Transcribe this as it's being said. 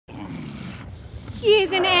He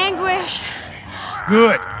is in anguish.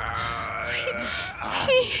 Good.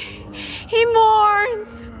 He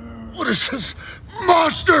mourns. What does this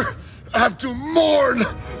monster have to mourn?